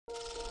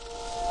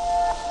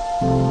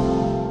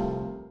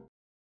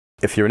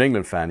If you're an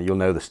England fan, you'll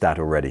know the stat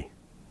already.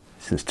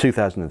 Since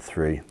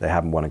 2003, they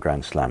haven't won a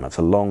Grand Slam. That's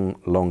a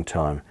long, long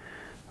time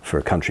for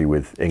a country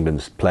with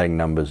England's playing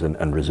numbers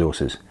and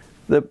resources.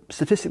 The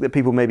statistic that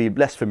people may be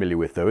less familiar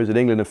with, though, is that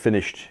England have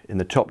finished in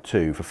the top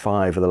 2 for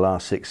 5 of the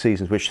last 6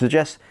 seasons, which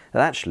suggests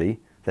that actually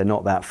they're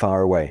not that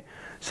far away.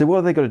 So what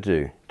have they got to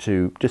do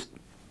to just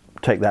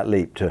take that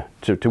leap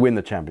to win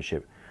the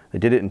championship? They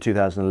did it in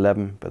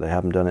 2011, but they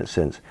haven't done it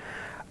since.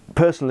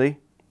 Personally,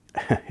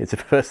 it's the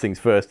first things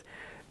first.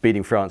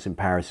 Beating France in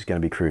Paris is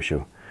going to be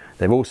crucial.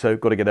 They've also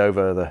got to get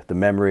over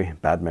the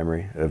bad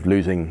memory, of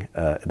losing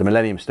the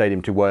Millennium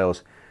Stadium to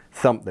Wales.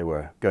 Thumped they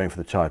were, going for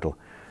the title.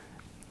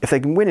 If they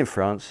can win in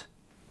France,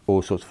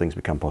 all sorts of things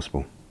become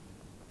possible.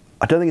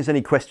 I don't think there's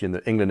any question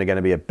that England are going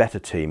to be a better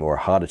team or a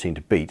harder team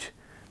to beat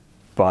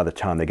by the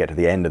time they get to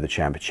the end of the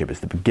championship. It's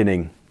the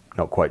beginning,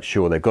 not quite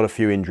sure. They've got a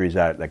few injuries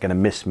out. They're going to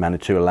miss Manu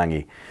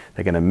Tuilagi.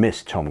 They're going to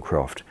miss Tom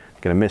Croft.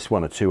 They're going to miss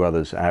 1 or 2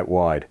 others out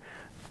wide.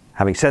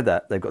 Having said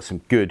that, they've got some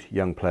good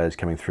young players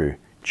coming through.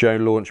 Joe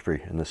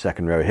Launchbury in the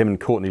second row, him and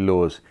Courtney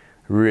Lawes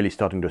really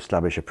starting to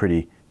establish a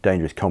pretty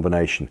dangerous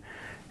combination.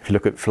 If you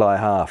look at fly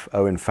half,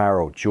 Owen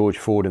Farrell, George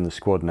Ford in the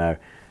squad now,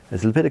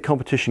 there's a bit of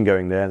competition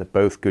going there. They're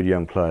both good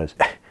young players.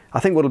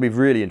 I think what will be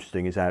really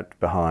interesting is out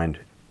behind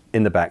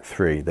in the back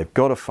 3. They've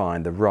got to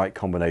find the right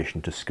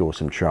combination to score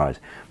some tries.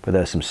 But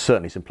there's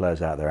certainly some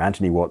players out there.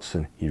 Anthony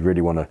Watson, you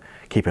really want to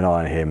keep an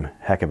eye on him.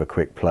 Heck of a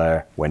quick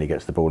player when he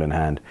gets the ball in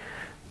hand.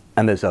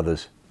 And there's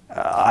others.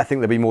 I think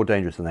they'll be more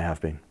dangerous than they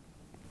have been.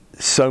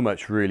 So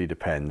much really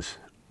depends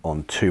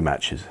on 2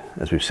 matches.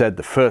 As we've said,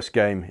 the first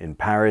game in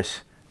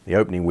Paris, the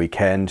opening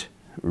weekend,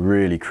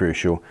 really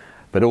crucial.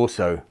 But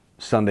also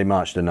Sunday,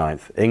 March the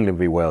 9th, England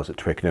v Wales at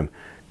Twickenham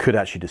could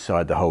actually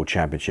decide the whole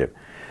championship.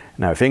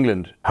 Now, if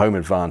England home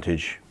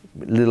advantage,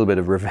 a little bit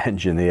of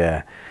revenge in the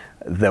air,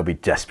 they'll be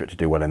desperate to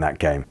do well in that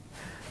game.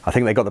 I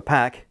think they've got the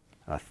pack.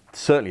 I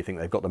certainly think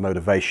they've got the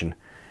motivation.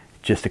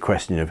 Just a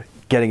question of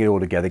getting it all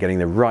together, getting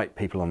the right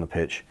people on the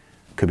pitch.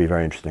 Could be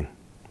very interesting.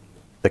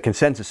 The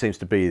consensus seems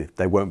to be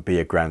they won't be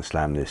a Grand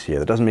Slam this year.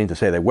 That doesn't mean to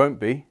say they won't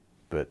be,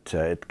 but it's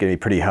going to be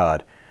pretty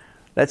hard.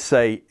 Let's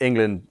say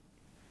England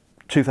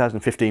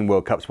 2015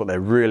 World Cup's what they're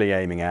really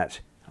aiming at.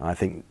 I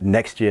think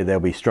next year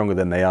they'll be stronger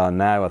than they are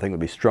now. I think they'll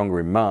be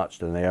stronger in March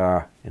than they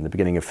are in the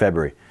beginning of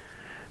February.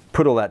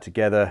 Put all that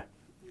together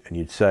and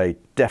you'd say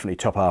definitely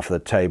top half of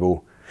the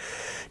table.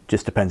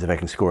 Just depends if they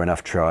can score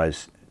enough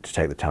tries to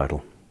take the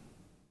title.